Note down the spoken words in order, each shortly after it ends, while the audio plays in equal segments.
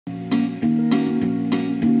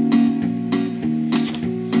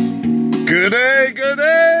Good day, good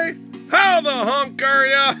day. How the hunk are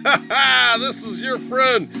ya? This is your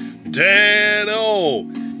friend, Dan-O.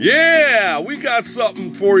 Yeah, we got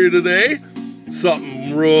something for you today.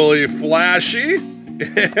 Something really flashy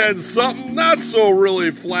and something not so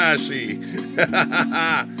really flashy.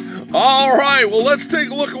 All right, well, let's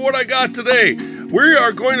take a look at what I got today. We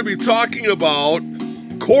are going to be talking about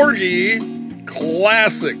Corgi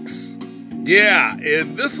Classics. Yeah,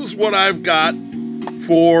 and this is what I've got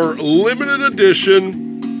for limited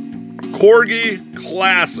edition Corgi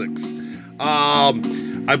Classics.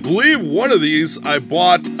 I believe one of these I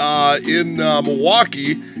bought in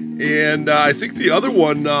Milwaukee, and I think the other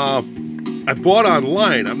one I bought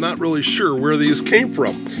online. I'm not really sure where these came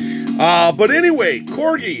from. But anyway,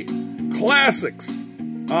 Corgi Classics,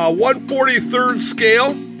 1/43rd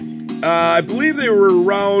scale. I believe they were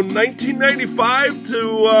around 1995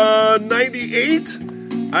 to 98.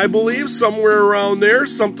 I believe somewhere around there,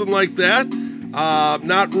 something like that.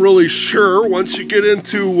 Not really sure. Once you get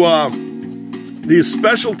into these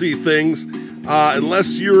specialty things,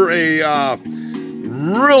 unless you're a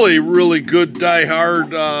really good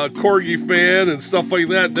diehard Corgi fan and stuff like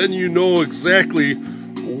that, then you know exactly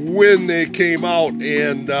when they came out,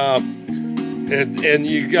 and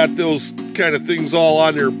you got those kind of things all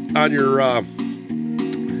on your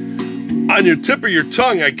tip of your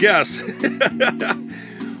tongue, I guess.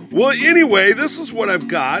 Well, anyway, this is what I've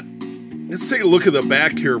got. Let's take a look at the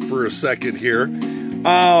back here for a second here.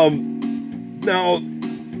 Now,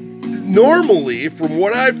 normally, from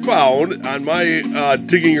what I've found on my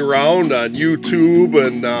digging around on YouTube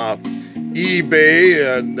and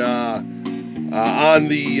eBay and on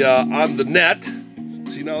the net,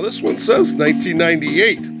 see, now this one says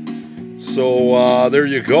 1998. So there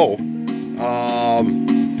you go.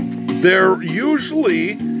 They're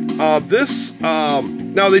usually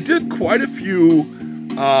now they did quite a few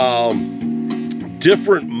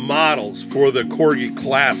different models for the Corgi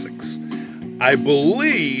Classics. I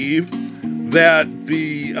believe that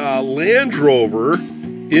the Land Rover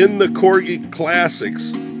in the Corgi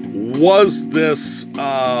Classics was this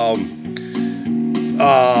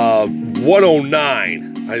 109.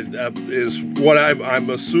 Is what I'm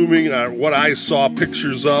assuming, what I saw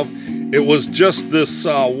pictures of. It was just this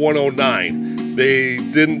 109. They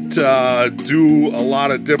didn't do a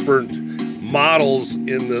lot of different models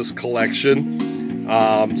in this collection.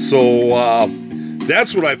 So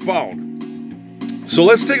that's what I found. So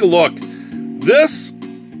let's take a look. This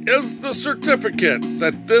is the certificate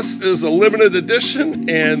that this is a limited edition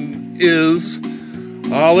and is,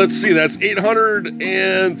 let's see, that's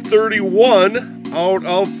 831 out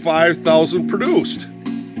of 5,000 produced.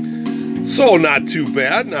 So not too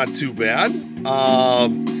bad, not too bad.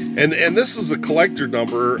 And this is the collector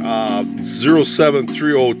number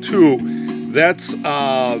 07302. That's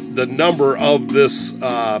the number of this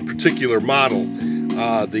particular model.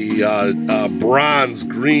 The bronze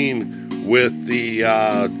green with the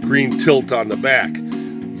green tilt on the back.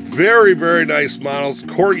 Very, very nice models.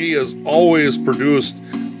 Corgi has always produced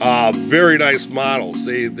very nice models.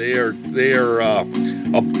 They are a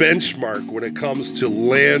benchmark when it comes to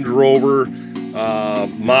Land Rover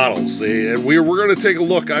models. And we're going to take a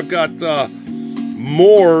look. I've got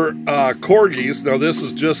more Corgis. Now this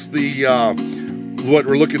is just the what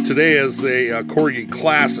we're looking today as a Corgi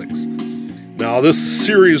Classics. Now this is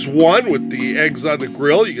Series 1 with the eggs on the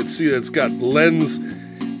grill. You can see that it's got lens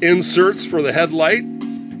inserts for the headlight.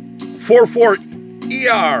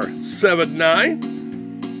 44ER79.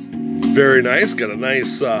 Very nice. Got a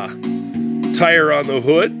nice tire on the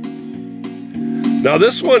hood. Now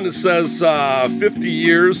this one says 50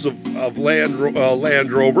 years of Land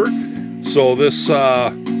Rover. So this,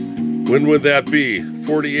 when would that be?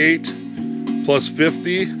 48 plus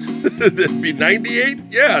 50? That'd be 98?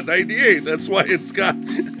 Yeah, 98. That's why it's got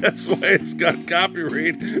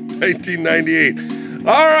copyright 1998.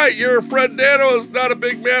 All right, your friend Dan-O is not a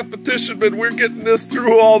big mathematician, but we're getting this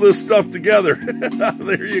through all this stuff together.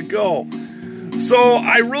 There you go. So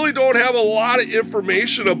I really don't have a lot of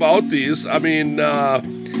information about these. I mean,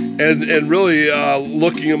 and really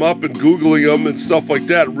looking them up and Googling them and stuff like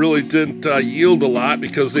that really didn't yield a lot,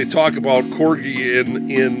 because they talk about Corgi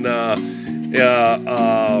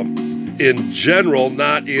in general,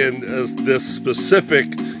 not in this specific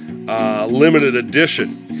limited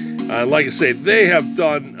edition. Like I say, they have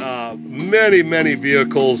done many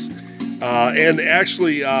vehicles, and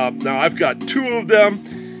actually now I've got 2 of them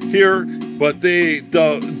here, but they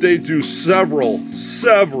do several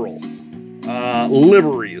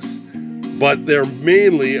liveries, but they're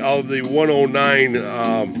mainly of the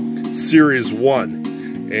 109 Series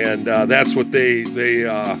 1, and that's what they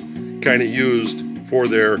kind of used for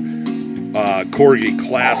their Corgi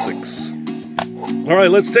Classics. All right,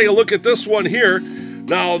 let's take a look at this one here.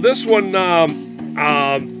 Now, this one, I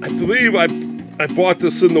believe I bought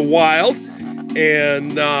this in the wild,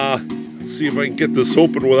 and let's see if I can get this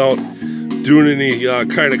open without doing any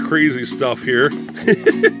kind of crazy stuff here.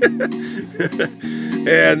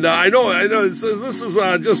 And I know this is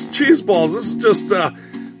just cheese balls. This is just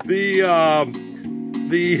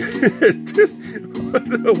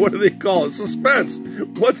what do they call it? Suspense.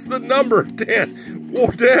 What's the number, Dan? Whoa,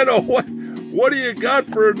 Dano, what do you got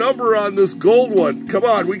for a number on this gold one? Come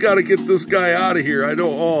on, we got to get this guy out of here. I know.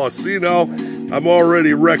 Oh, see now, I'm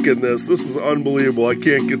already wrecking this. This is unbelievable. I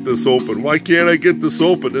can't get this open. Why can't I get this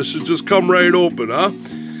open? This should just come right open, huh?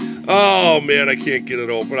 Oh, man, I can't get it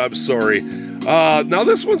open. I'm sorry. Now,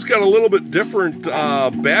 this one's got a little bit different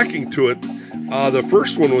backing to it. The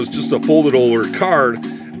first one was just a folded over card.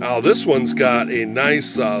 Now, this one's got a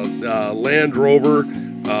nice Land Rover.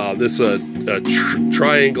 This a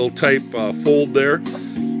triangle type fold there.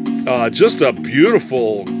 Just a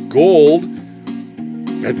beautiful gold.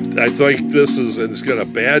 I think this is, and it's got a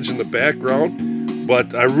badge in the background,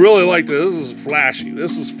 but I really like this. This is flashy.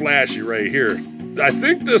 This is flashy right here. I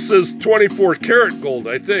think this is 24 karat gold,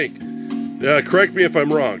 I think. Correct me if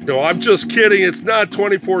I'm wrong. No, I'm just kidding. It's not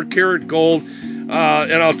 24 karat gold.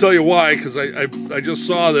 And I'll tell you why, because I just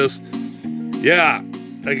saw this. Yeah,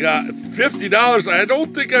 I got $50. I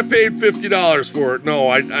don't think I paid $50 for it. No,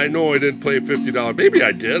 I know I didn't pay $50. Maybe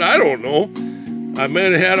I did. I don't know. I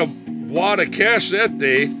might have had a wad of cash that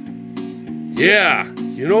day. Yeah,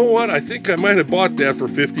 you know what? I think I might have bought that for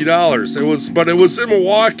 $50. But it was in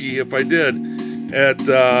Milwaukee. If I did, at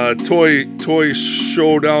toy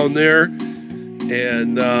show down there,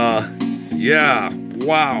 and yeah,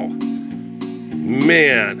 wow,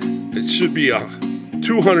 man, it should be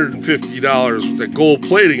 $250 with the gold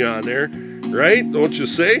plating on there, right? Don't you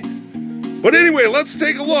say? But anyway, let's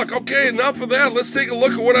take a look. Okay, enough of that. Let's take a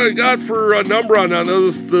look at what I got for a number on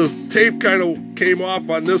this. The tape kind of came off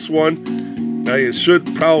on this one. I should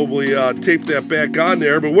probably tape that back on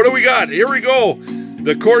there. But what do we got? Here we go.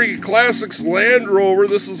 The Corgi Classics Land Rover.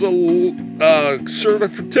 This is a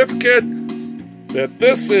certificate that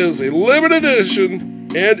this is a limited edition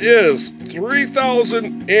and is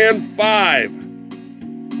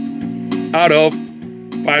 3,005 out of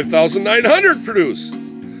 5,900 produced.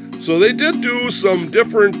 So they did do some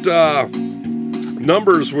different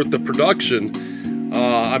numbers with the production.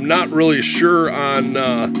 I'm not really sure on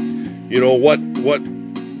you know what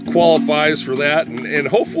qualifies for that, and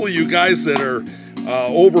hopefully you guys that are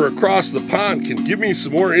over across the pond can give me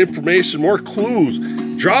some more information, more clues.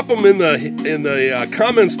 Drop them in the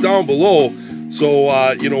comments down below,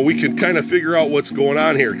 so you know, we can kind of figure out what's going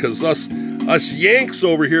on here, because us Yanks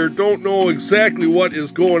over here don't know exactly what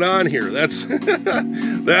is going on here. That's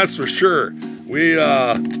that's for sure. We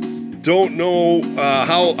don't know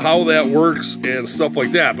how that works and stuff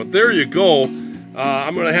like that. But there you go.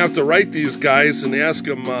 I'm gonna have to write these guys and ask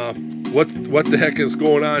them what the heck is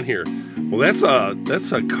going on here. Well, that's a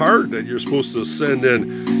card that you're supposed to send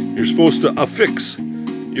in. You're supposed to affix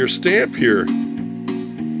your stamp here.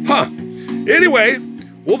 Huh. Anyway,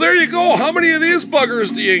 well, there you go. How many of these buggers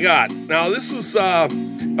do you got? Now, this is a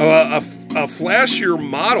flashier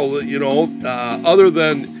model, you know, other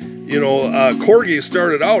than, you know, Corgi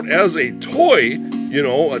started out as a toy, you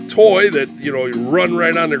know, a toy that, you know, you run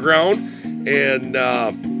right on the ground. And,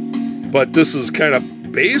 but this is kind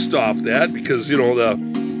of based off that, because, you know, a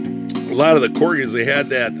lot of the Corgis, they had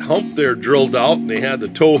that hump there drilled out, and they had the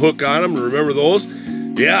tow hook on them. Remember those?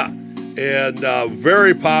 Yeah. And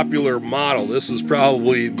very popular model. This is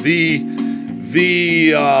probably the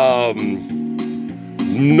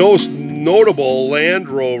most notable Land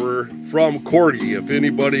Rover from Corgi. If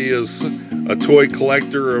anybody is a toy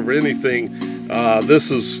collector of anything,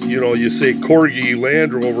 this is, you know, you say Corgi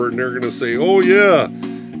Land Rover, and they're going to say, oh yeah,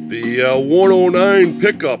 the 109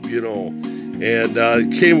 pickup, you know, and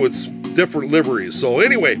it came with different liveries. So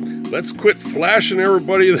anyway, let's quit flashing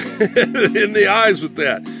everybody in the eyes with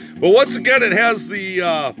that. But once again, it has the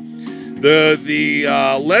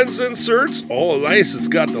lens inserts. Oh, nice! It's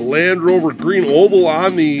got the Land Rover green oval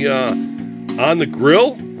on the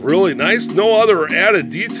grill. Really nice. No other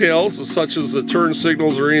added details, such as the turn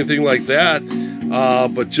signals or anything like that.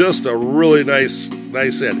 But just a really nice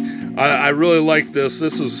head. I really like this.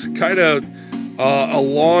 This is kind of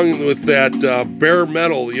along with that bare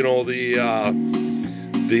metal, you know, the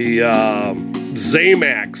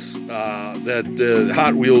Zamax that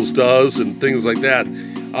Hot Wheels does and things like that.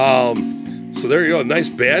 So there you go, nice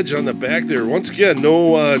badge on the back there. Once again,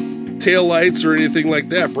 no tail lights or anything like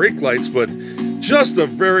that, brake lights, but Just a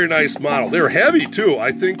very nice model. They're heavy too.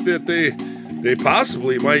 I think that they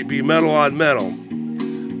possibly might be metal on metal.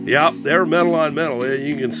 Yep, they're metal on metal.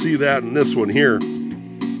 You can see that in this one here.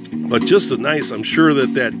 But just a nice, I'm sure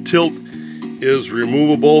that tilt is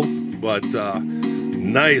removable, but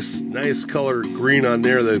nice color green on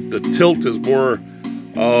there. The tilt is more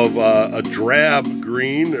of a drab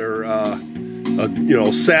green, or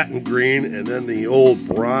satin green, and then the old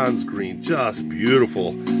bronze green. Just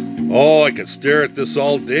beautiful. Oh, I could stare at this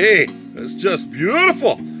all day. It's just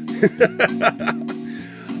beautiful.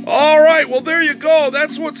 All right, well, there you go.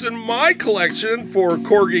 That's what's in my collection for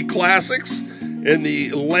Corgi Classics in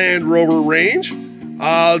the Land Rover range.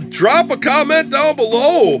 Drop a comment down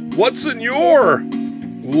below. What's in your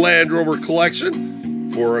Land Rover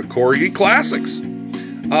collection for Corgi Classics?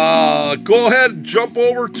 Go ahead and jump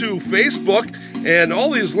over to Facebook, and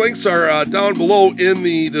all these links are down below in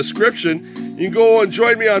the description. You can go and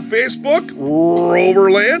join me on Facebook,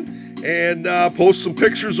 Rover Land, and post some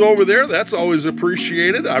pictures over there. That's always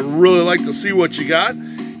appreciated. I really like to see what you got.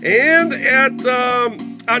 And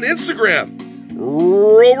on Instagram,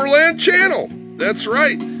 Rover Land channel. That's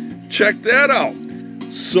right. Check that out.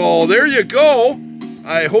 So there you go.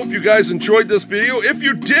 I hope you guys enjoyed this video. If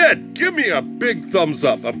you did, give me a big thumbs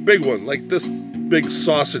up, a big one, like this big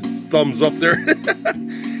sausage thumbs up there.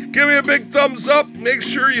 Give me a big thumbs up. Make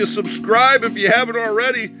sure you subscribe if you haven't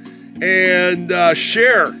already, and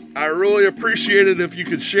share. I really appreciate it if you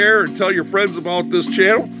could share and tell your friends about this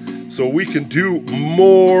channel so we can do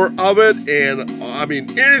more of it. And I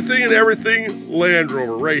mean, anything and everything Land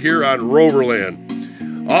Rover right here on Rover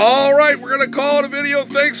Land. All right, we're going to call it a video.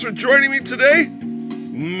 Thanks for joining me today.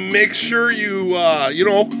 Make sure you,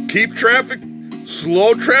 keep traffic,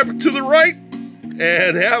 slow traffic to the right,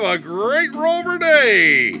 and have a great Rover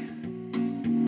day.